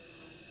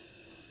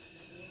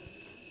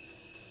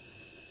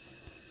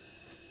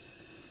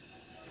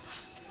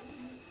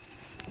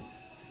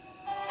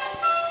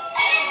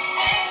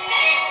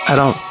I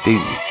don't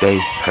think they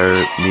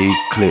heard me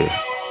clear.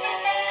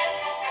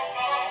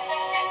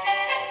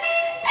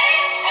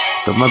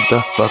 The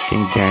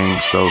motherfucking game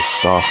so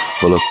soft,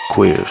 full of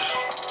queers.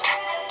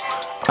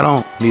 I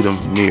don't need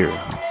them near.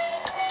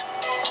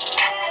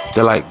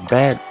 They're like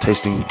bad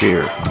tasting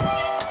beer.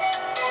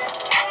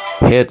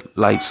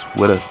 Headlights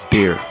with a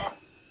deer.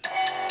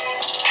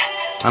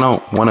 I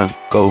don't wanna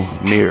go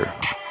near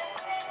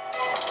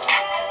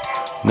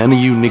none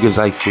of you niggas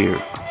I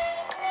fear.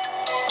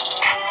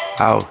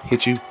 I'll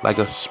hit you like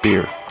a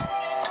spear.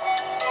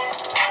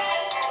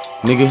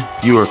 Nigga,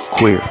 you are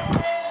queer.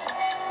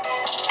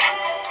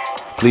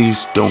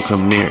 Please don't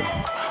come near.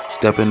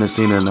 Step in the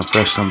scene and I'm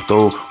fresh, I'm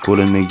throw. Pull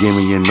in the game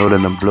and you know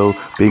that I'm blow.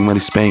 Big money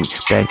spank,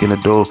 back in the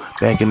door,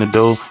 back in the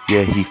door.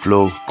 Yeah, he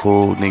flow,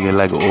 cold nigga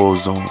like an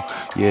ozone.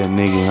 Yeah,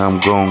 nigga,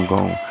 I'm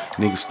gone.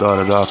 Nigga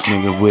started off,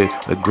 nigga, with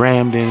a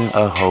gram, then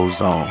a hoe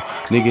zone.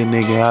 Nigga,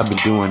 I been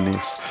doing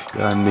this.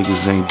 Y'all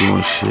niggas ain't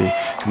doing shit.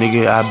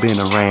 Nigga, I been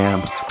a ram.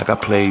 Like I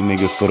played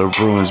nigga for the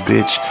Bruins,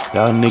 bitch.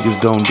 Y'all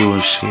niggas don't do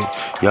shit.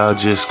 Y'all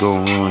just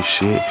gon' ruin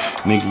shit.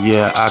 Nigga,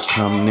 yeah, I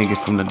come, nigga,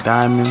 from the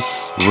diamond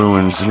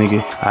ruins,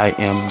 nigga. I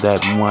am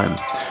that one.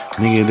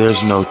 Nigga,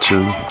 there's no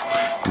two.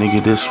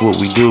 Nigga, this what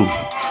we do.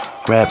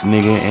 Rap,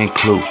 nigga, and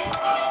clue.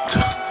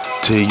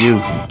 To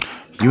you.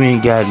 You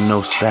ain't got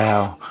no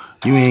style.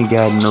 You ain't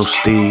got no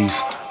steez.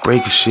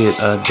 Break shit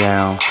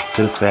down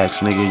to the facts,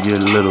 nigga. You're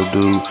a little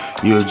dude.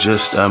 You're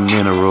just a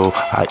mineral.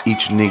 I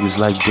eat you niggas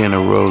like dinner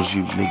rolls.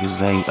 You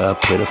niggas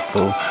ain't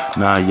pitiful.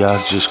 Nah,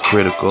 y'all just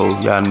critical.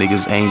 Y'all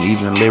niggas ain't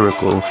even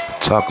lyrical.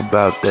 Talk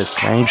about that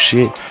same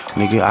shit,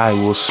 nigga. I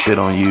will spit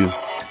on you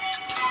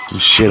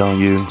and shit on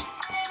you.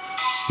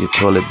 Your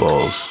toilet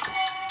bowls.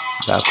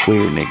 Y'all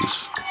queer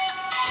niggas.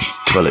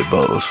 Toilet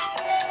bowls.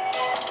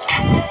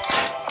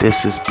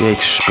 This is Big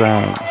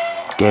Strain.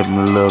 Gave him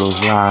a little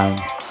rhyme.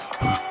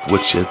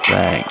 What you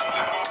think?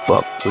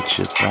 Fuck what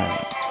you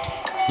think.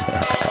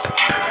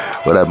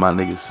 What up, my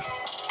niggas?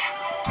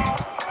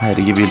 I had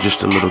to give you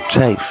just a little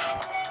taste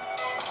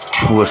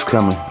of what's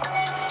coming.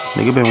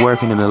 Nigga been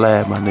working in the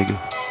lab, my nigga.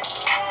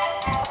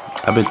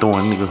 I've been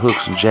throwing nigga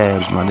hooks and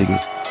jabs, my nigga.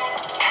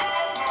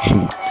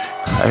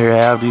 I hear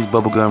half these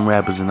bubblegum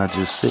rappers and I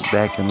just sit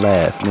back and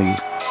laugh, nigga.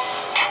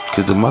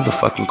 Cause the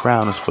motherfucking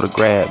crown is for the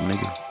grab,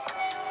 nigga.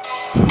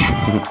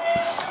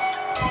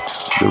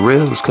 The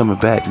real is coming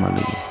back, my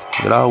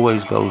nigga. It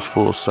always goes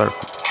full circle.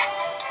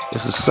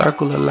 It's a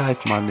circle of life,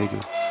 my nigga.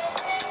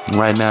 And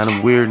right now,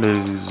 them weird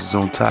niggas is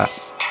on top.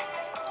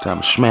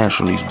 Time to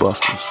smash on these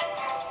busters.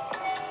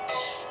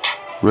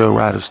 Real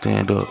riders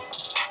stand up.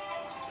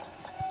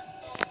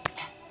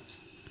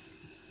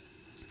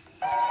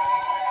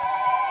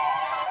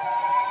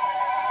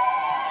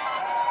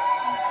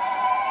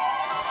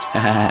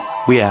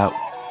 We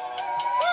out.